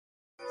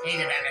Hey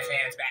there, Batman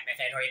fans, Batman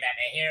fan, Hurry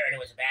Batman here, and it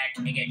was back.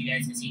 Again, you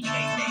guys can see today,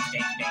 Batman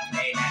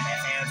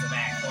fans, we're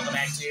back. Welcome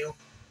back to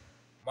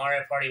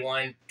Mario Party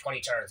 1,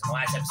 20 turns. In the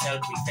last episode,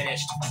 we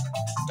finished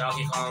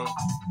Donkey Kong's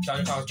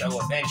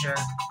Jungle Adventure,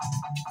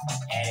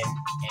 and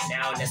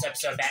now in this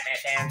episode, Batman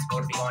fans,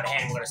 we're going to be going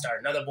ahead and we're going to start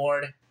another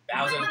board,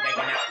 Bowser's Mega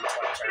Mountain,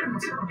 20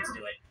 turns. Let's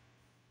do it.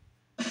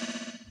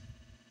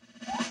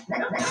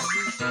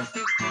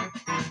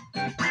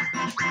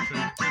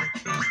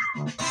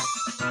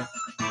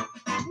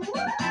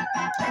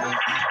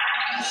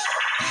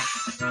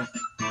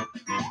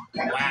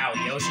 Wow,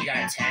 Yoshi got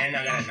a 10,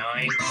 I got a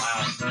 9.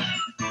 Wow.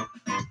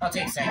 I'll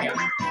take second.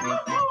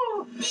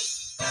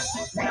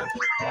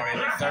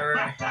 Mario third.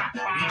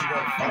 Luigi go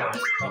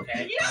fourth.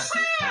 Okay.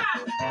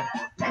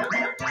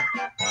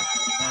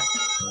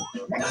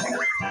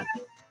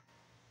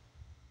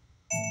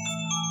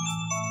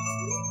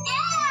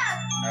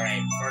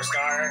 Alright, first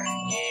star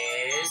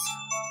is...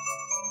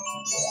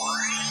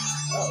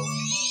 Oh.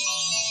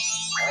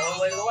 All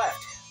the way to the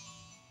left.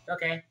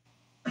 Okay.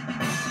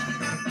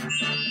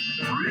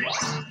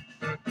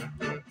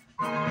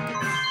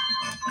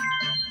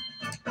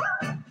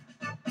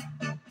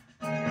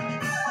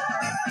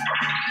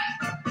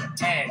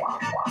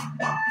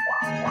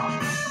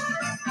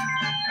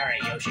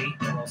 Alright, Yoshi,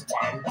 rolls a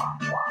 10.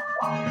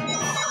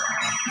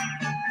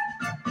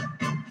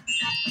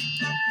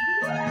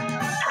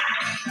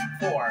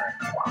 Four.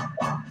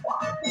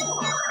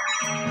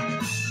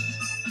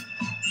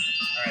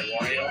 Alright,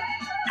 Wario.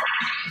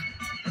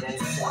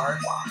 Rolls a 4.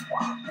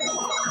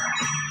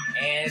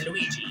 And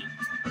Luigi.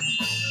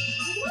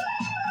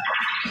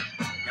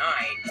 9.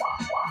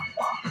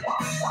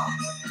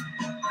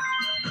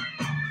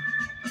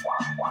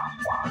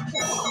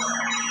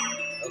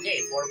 Okay,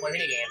 4-point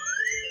minigame.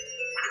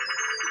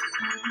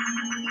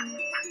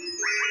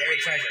 Buried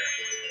treasure.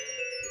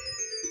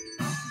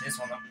 This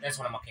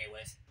one I'm okay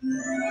with.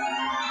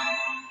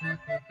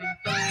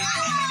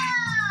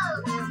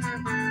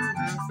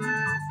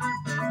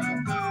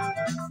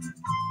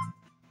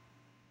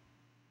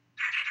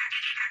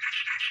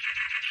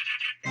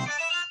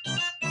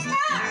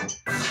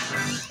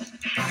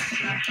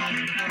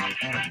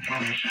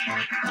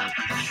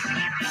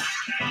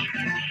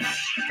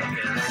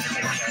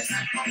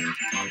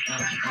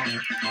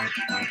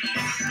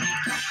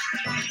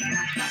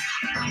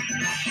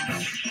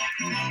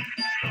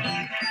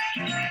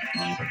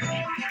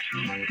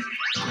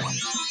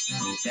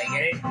 Did I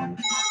get it?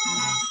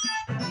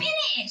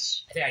 Finish!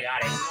 I think I got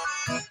it.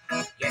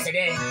 Yes, I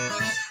did.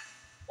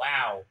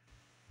 Wow.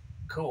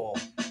 Cool.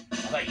 I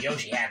thought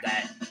Yoshi had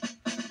that.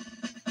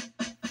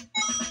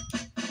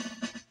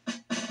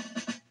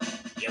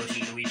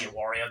 Yoshi, Luigi,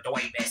 Wario,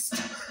 Dwight missed.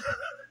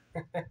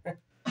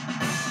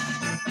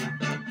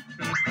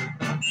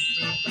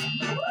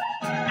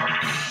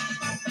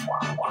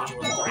 Yoshi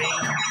was 3.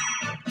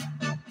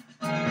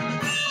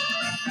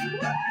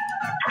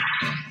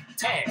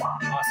 10.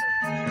 Awesome.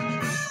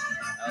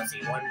 Let's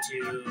see. 1,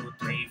 2,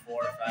 3,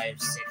 4,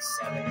 5, 6,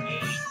 7,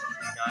 8, 9.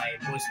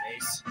 Blue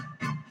space.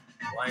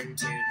 1, 2,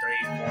 3,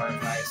 4,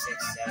 5,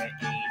 6, 7,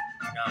 8,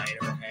 9.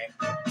 Okay.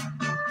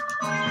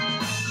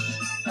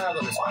 I'll go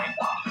this way.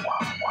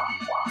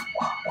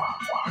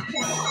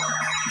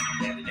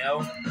 There we go.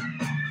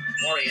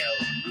 Wario.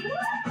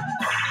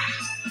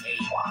 8.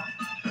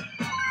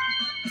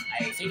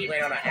 I think he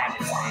landed on a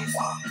happy space.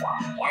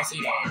 Yes, he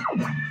did.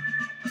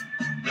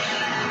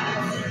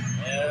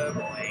 Oh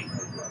boy.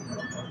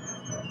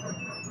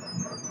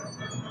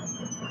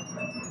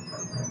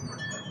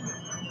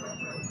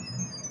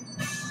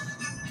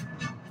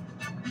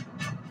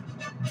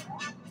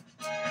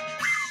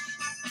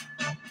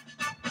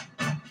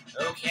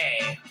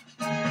 Okay.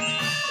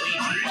 Luigi.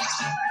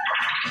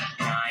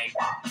 9.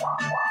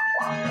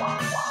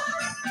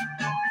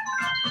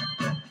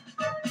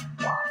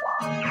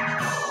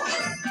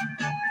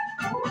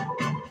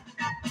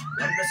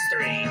 1 versus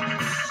 3.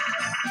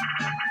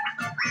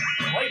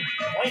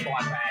 Coin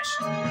block bash.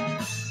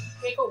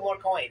 Okay, cool, more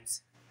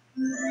coins.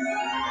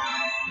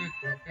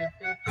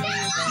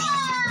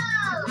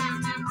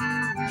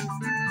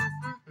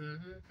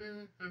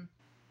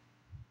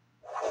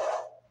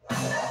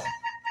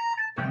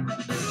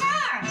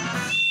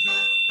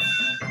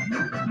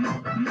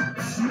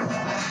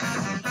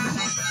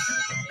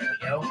 There we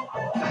go.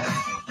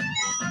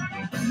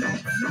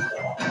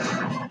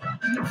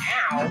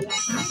 Ow!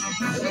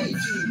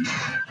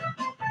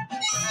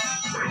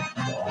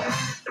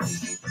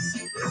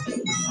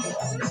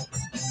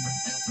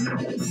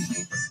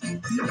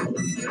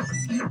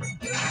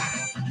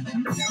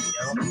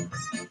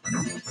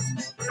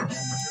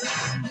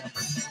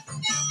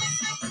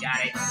 Got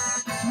it.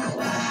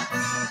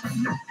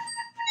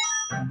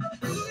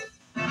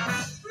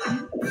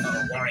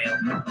 Wario.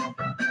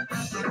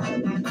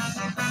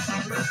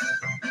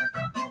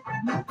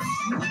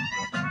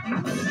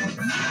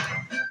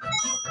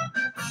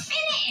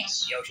 Finish!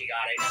 Yoshi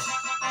got it.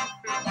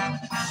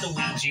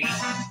 Luigi.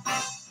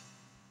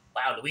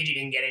 Wow, Luigi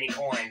didn't get any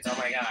coins. Oh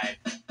my god.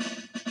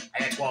 I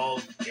got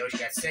 12. Yoshi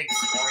got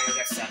 6. Mario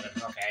got 7.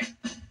 Okay.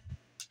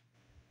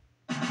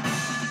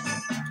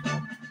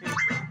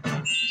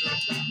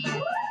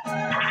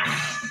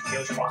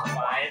 Yoshi rolls a 5.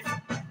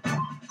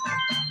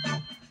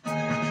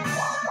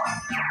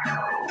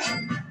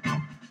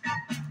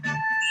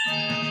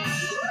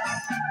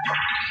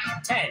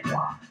 10.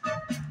 1,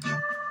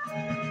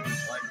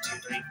 2,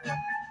 3, 4.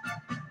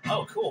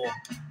 Oh, cool.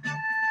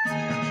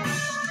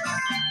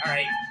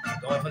 Alright,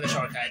 going for the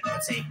shortcut.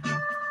 Let's see.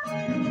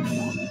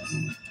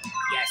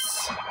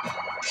 Yes.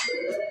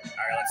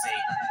 Alright, let's see.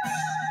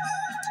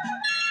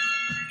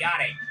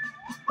 Got it.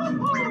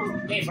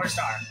 Hey, first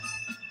star.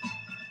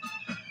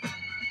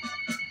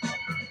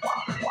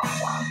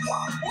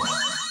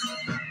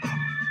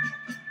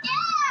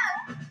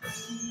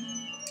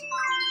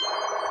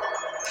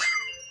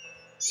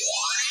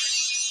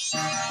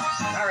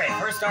 Alright,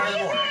 first star on the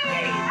board.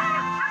 Yay.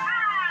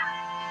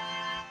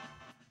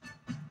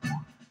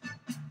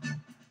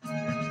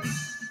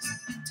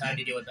 Time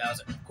to deal with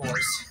Bowser, of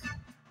course.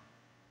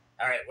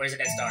 Alright, where's the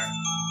next star?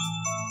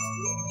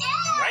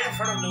 Right in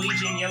front of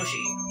Luigi and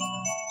Yoshi.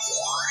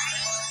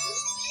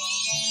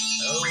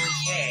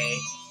 Okay.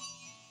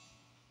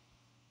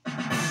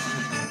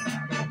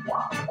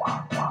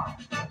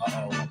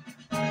 Uh-oh.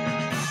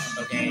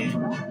 Okay.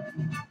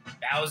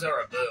 Bowser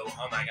or Boo?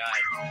 Oh my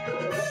god.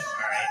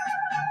 Alright.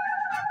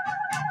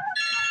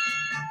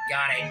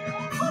 Got it.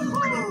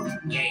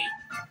 Yay.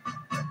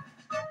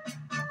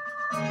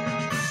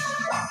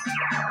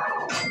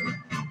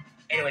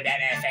 Anyway,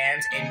 Batman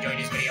fans, enjoyed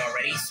this video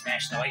already,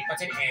 smash the like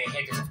button and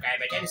hit the subscribe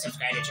button.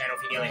 Subscribe to the channel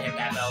if you new and hit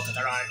that bell to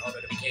turn on all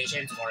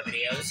notifications for more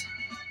videos.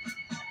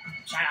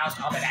 Shout out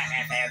to all the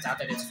Batman fans out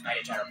there that subscribe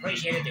to the channel.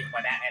 Appreciate it. Thank you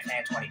for Batman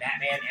fan 20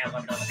 Batman. And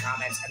let me know in the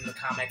comments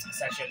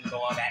section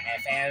below on Batman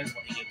fans.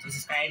 What video games you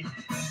subscribe?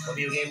 What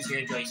video games you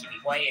enjoy to see me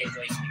play and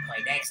enjoy to see me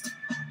play next?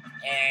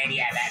 And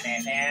yeah,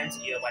 Batman fans,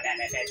 you have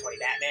Batman fan 20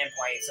 Batman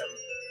playing some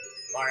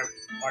Mario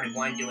Party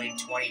 1 doing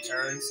 20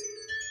 turns.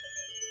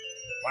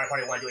 Mario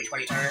Party 1 doing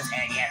 20 turns,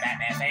 and yeah,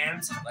 Batman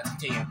fans, let's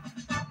continue.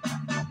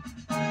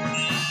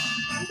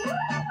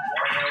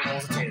 Wario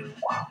rolls a 2.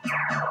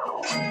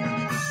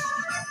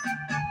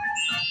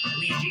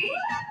 Luigi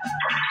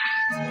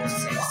rolls a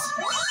 6.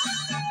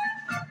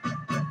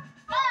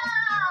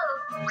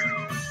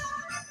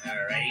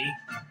 Alrighty.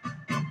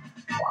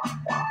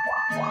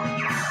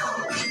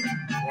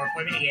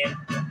 4-point minigame.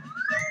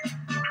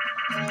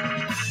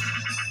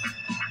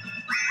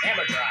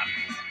 Hammer drop.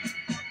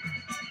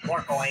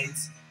 More coins.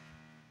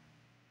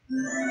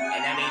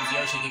 And that means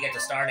Yoshi can get the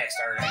star next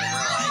turn, I didn't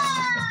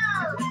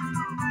realize.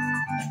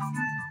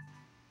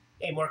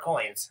 Hey, more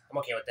coins. I'm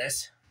okay with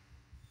this.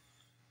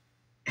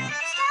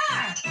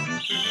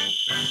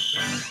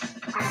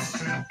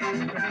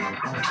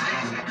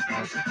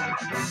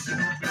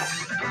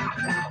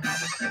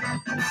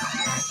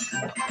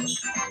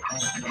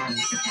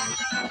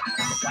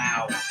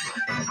 Wow.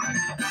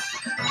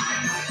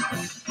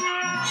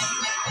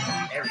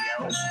 There we go.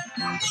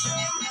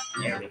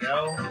 There we go.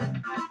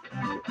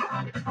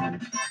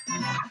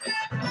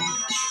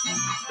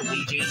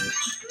 Luigi.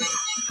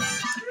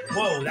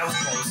 Whoa, that was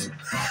close.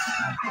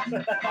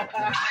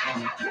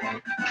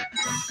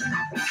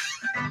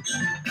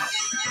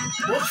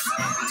 Whoops.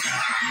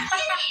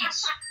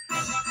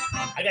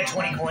 I got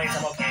 20 coins,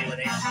 I'm okay with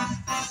it.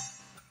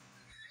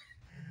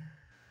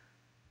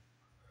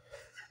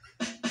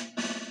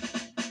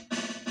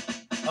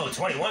 Oh,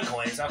 21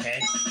 coins, okay.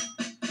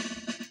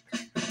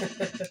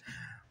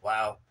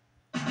 Wow.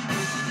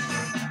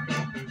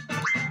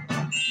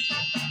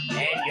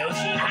 And Yoshi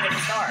can get the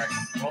star.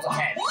 Rolls a 10.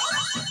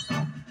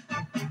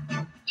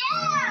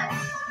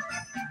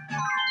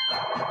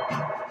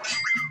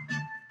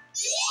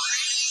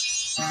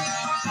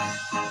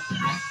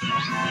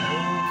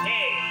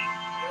 Okay.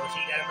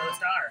 Yoshi got another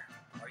star.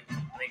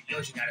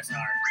 Yoshi got a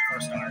star.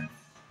 First star.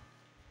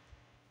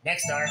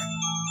 Next star.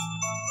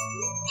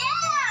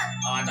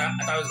 Oh, I thought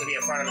it was gonna be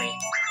in front of me.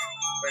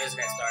 Where is the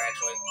next star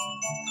actually?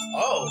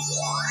 Oh,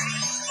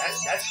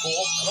 that's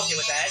cool. I'm okay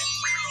with that.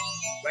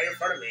 Right in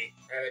front of me.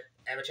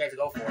 I have a chance to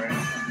go for it.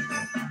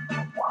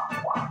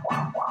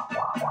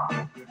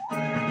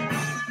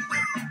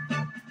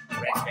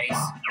 Red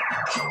space.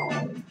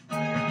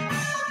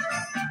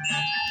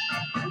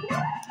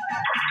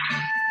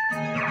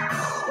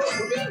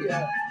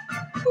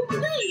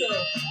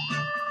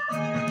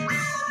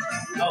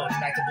 Oh, it's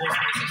back to blue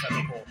space.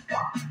 Okay, cool.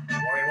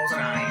 Wario rolls a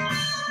 9.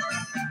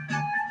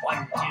 1,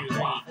 2,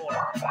 3, 4,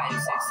 5,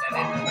 6,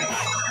 7. Oh my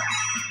god.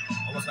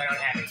 Almost went on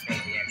happy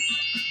space again.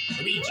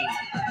 Luigi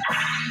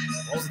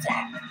rolls a 10.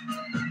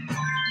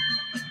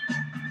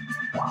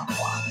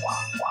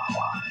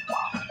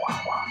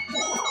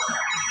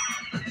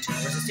 2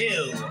 versus 2.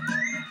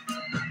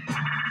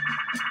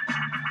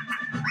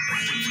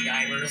 Juicy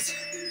divers.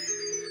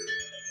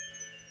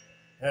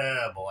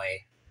 Oh boy.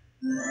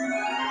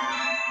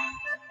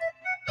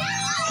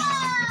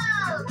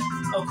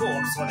 Oh cool,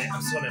 I'm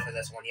swimming for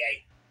this one,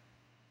 yay.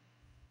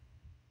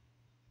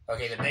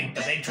 Okay, the big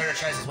treasure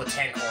chest is with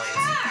 10 coins.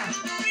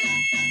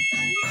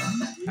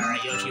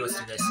 Alright, Yoshi, let's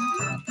do this.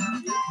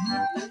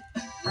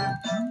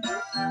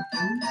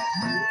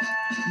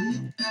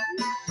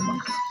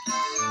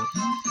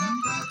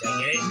 Did I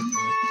get it?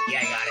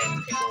 Yeah, I got it.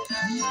 Okay, cool.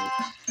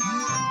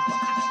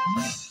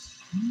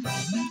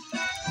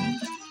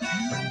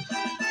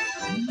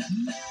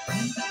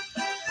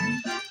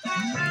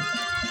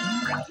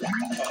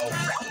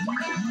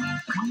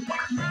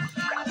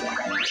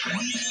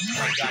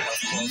 my god, that was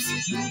close.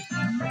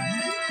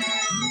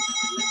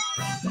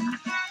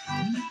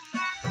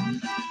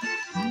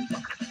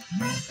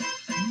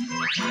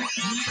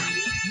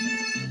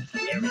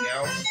 There we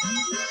go.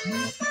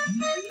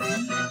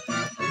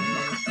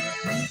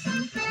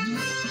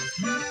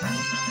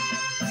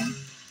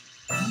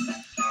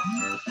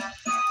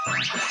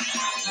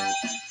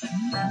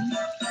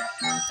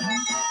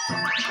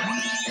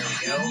 There we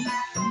go.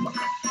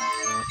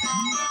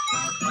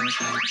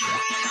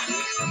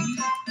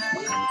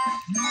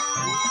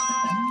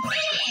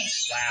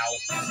 Wow.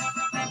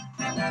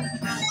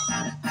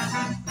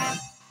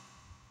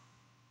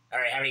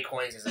 Alright, how many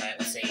coins is that?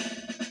 Let's see.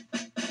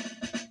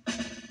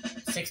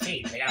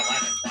 16. They got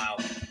 11. Wow.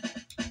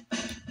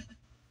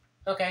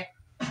 Okay.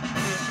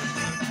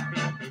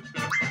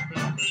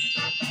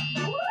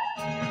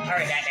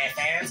 Alright, Batman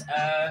fans.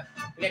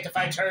 We got the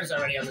 5 turns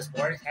already on this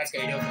board. That's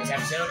gonna do it for this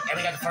episode. And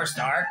we got the first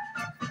star.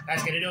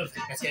 That's gonna do it for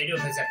this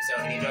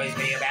episode. If you enjoyed this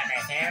video,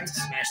 Batman fans,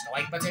 smash the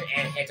like button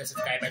and hit the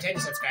subscribe button.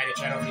 Subscribe to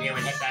the channel video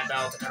and hit that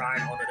bell to turn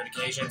on all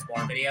notifications,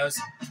 more videos.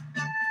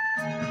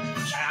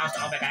 Shout out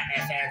to all my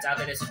Batman fans out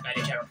there that subscribe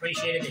to the channel.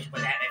 Appreciate it. This is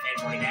Batman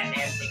Fan 20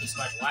 Batman. Thank you so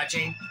much for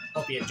watching.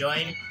 Hope you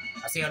enjoyed.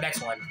 I'll see you on the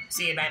next one.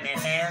 See you, Batman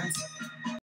fans.